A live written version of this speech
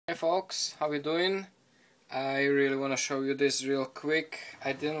Hey folks, how you doing? I really want to show you this real quick.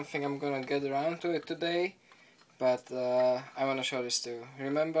 I didn't think I'm gonna get around to it today, but I want to show this too.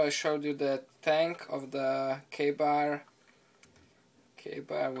 Remember I showed you the tank of the Kabar,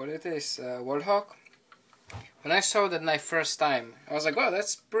 what it is, Warthog? When I saw that knife first time, I was like, oh,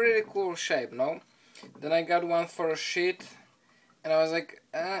 that's pretty cool shape, no? Then I got one for a sheet, and I was like,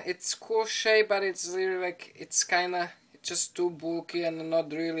 it's cool shape, but it's really like, it's kinda just too bulky and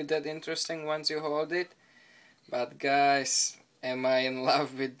not really that interesting once you hold it. But guys, am I in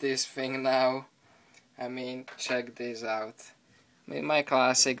love with this thing now? I mean, check this out. My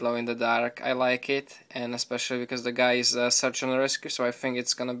classic glow in the dark, I like it, and especially because the guy is a search and rescue, so I think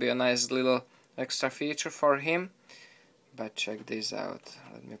it's gonna be a nice little extra feature for him. But check this out.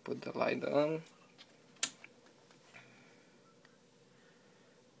 Let me put the light on.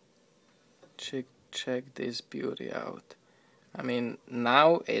 Check this beauty out. I mean,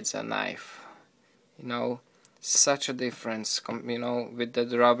 now it's a knife. You know, such a difference. You know, with the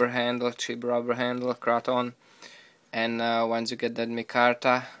rubber handle, cheap rubber handle, Kraton, and once you get that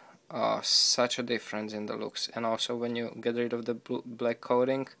micarta, oh, such a difference in the looks. And also when you get rid of the black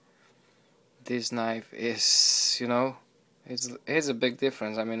coating, this knife is, you know, it's a big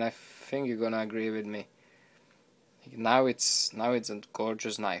difference. I mean, I think you're gonna agree with me. Now it's a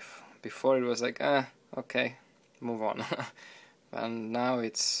gorgeous knife. Before it was like, okay, move on. And now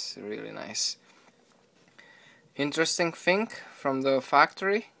it's really nice. Interesting thing from the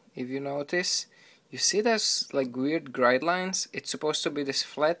factory, if you notice, you see there's like weird guide lines. It's supposed to be this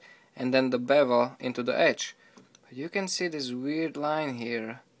flat and then the bevel into the edge. But you can see this weird line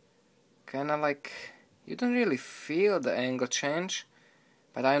here. Kinda like, you don't really feel the angle change,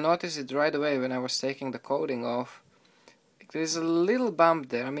 but I noticed it right away when I was taking the coating off. There's a little bump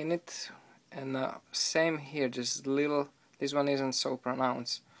there. I mean and same here, just little. This one isn't so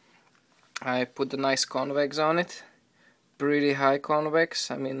pronounced. I put the nice convex on it, pretty high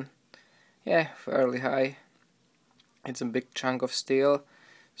convex. I mean, yeah, fairly high. It's a big chunk of steel,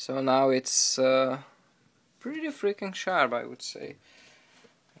 so now it's pretty freaking sharp, I would say.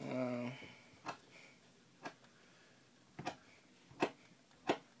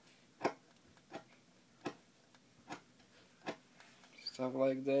 Stuff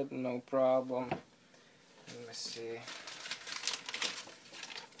like that, no problem. Let me see.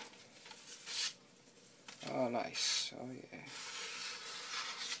 Oh, nice. Oh, yeah.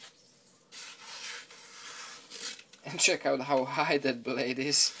 And check out how high that blade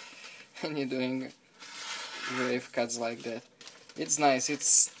is when you're doing grave cuts like that. It's nice.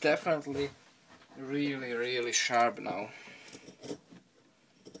 It's definitely really sharp now.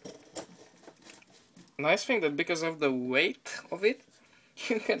 Nice thing that because of the weight of it,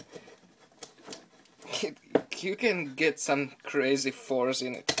 you can get some crazy force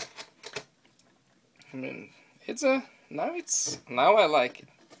in it. I mean, now I like it.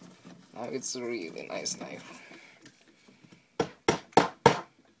 Now it's a really nice knife.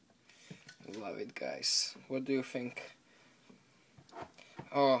 Love it, guys. What do you think?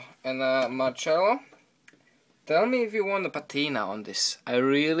 Oh, and Marcello, tell me if you want a patina on this. I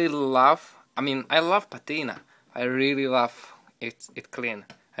love patina. I really love it clean.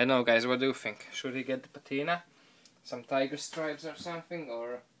 I know, guys, what do you think? Should he get the patina? Some tiger stripes or something,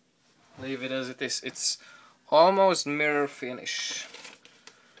 or leave it as it is? It's almost mirror finish.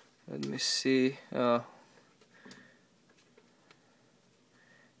 Let me see.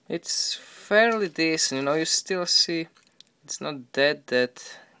 It's fairly decent, you know, you still see it's not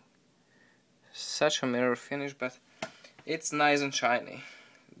that such a mirror finish, but it's nice and shiny.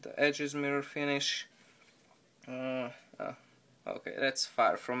 The edge is mirror finish. Okay, that's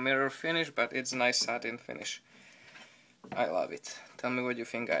far from mirror finish, but it's nice satin finish. I love it. Tell me what you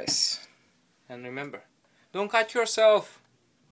think, guys. And remember, don't cut yourself!